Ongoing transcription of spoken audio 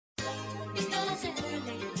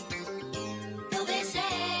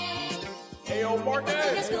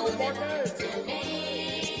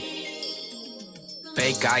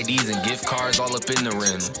Fake IDs and gift cards all up in the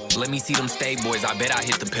rental. Let me see them state boys, I bet I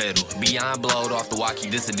hit the pedal. Beyond blowed off the walkie,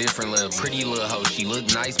 this a different level. Pretty little hoe, she look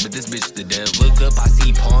nice, but this bitch the devil. Look up, I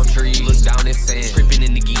see palm trees. Look down, it's sand. Trippin'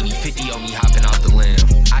 in the guinea, 50 on me, hopping out the lamb.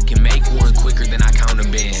 I can make one quicker than I count a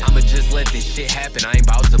band. I'ma just let this shit happen, I ain't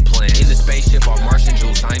bout to plan. In the spaceship, all Martian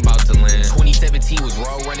juice, I ain't bout to land. 2017 was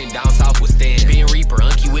road running down south with Stan. Ben Reaper,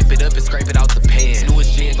 Unky whip it up and scrape it out the pan.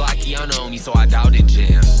 Newest Jan Glockiana on me, so I doubt it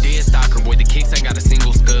jam. Dead stalker, boy, the kicks ain't got a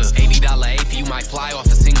single scuff. $80 AP, you might fly off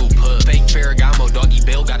a single puff. Fake Ferragamo, doggy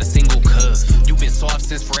bell got a single cuff. You been soft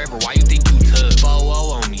since forever, why you think you tough?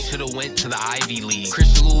 4-0 on me, should've went to the Ivy League.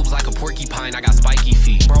 Christian Lubes like a porcupine, I got spiky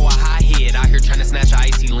feet. Bro, a high head out here tryna snatch a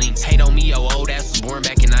icy link. Hate on me, yo, old ass was born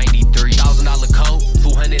back in 93. $1,000 coat,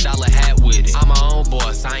 $200 hat with it. I'm my own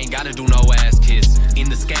boss, I ain't gotta do no ass kiss. In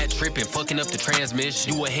the scat trippin', fucking up the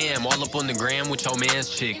transmission. You a ham, all up on the gram with your man's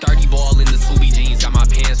chick. 30 ball in the Subi jeans, got my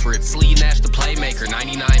pants ripped. Sleeve Nash the playmaker,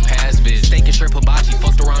 99 pass vid. Steak and shrimp hibachi,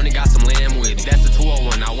 fucked around and got some lamb with it. That's a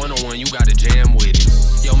 201, not 101, you gotta jam with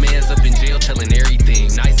it. Yo man's up in jail telling everything.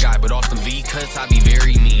 Nice guy, but off them V cuts, I be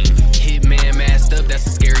very mean. Hitman masked up, that's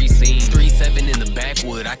a scary scene. 3-7 in the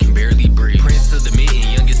backwood, I can barely breathe. Prince of the mitten,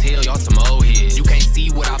 young as hell, y'all some old heads. You can't see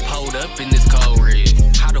what I pulled up in this cold red.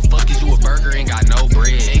 How the fuck is you a burger and got no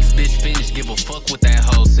bread? Ex-bitch finished, give a fuck what that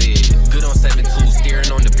hoe said. Good on 7-2,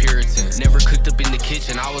 staring on the Puritan. Never cooked up in the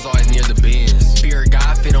kitchen, I was always near the bins. Spirit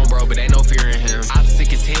God fit on bro, but ain't no fear in him. I'm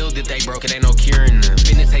sick as hell that they broke it, ain't no curing them.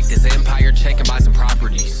 Finna take this empire check and buy some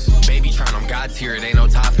properties. Babytron, I'm God tier, it ain't no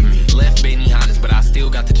topping me. Left Benny Hondas, but I still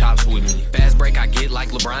got the chops with me. Fast break I get like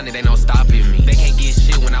LeBron, it ain't no stopping me. They can't get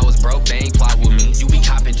shit when I was broke, they ain't plot with me. You be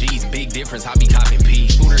copping G's, big difference, I be copping P.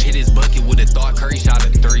 Shooter hit his bucket with a thought, Curry shot a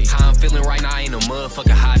 3. How I'm feeling right now ain't no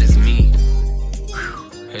motherfucker hot as me.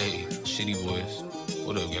 Hey, shitty boys.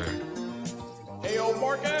 What up, gang? Hey, yo,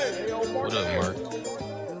 Mark. Hey, yo, Mark. What up, Mark?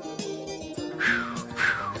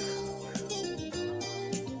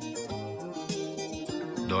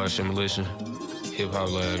 Dog Simulation, Hip Hop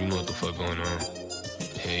Lab, you know what the fuck going on.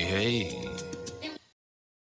 Hey, hey.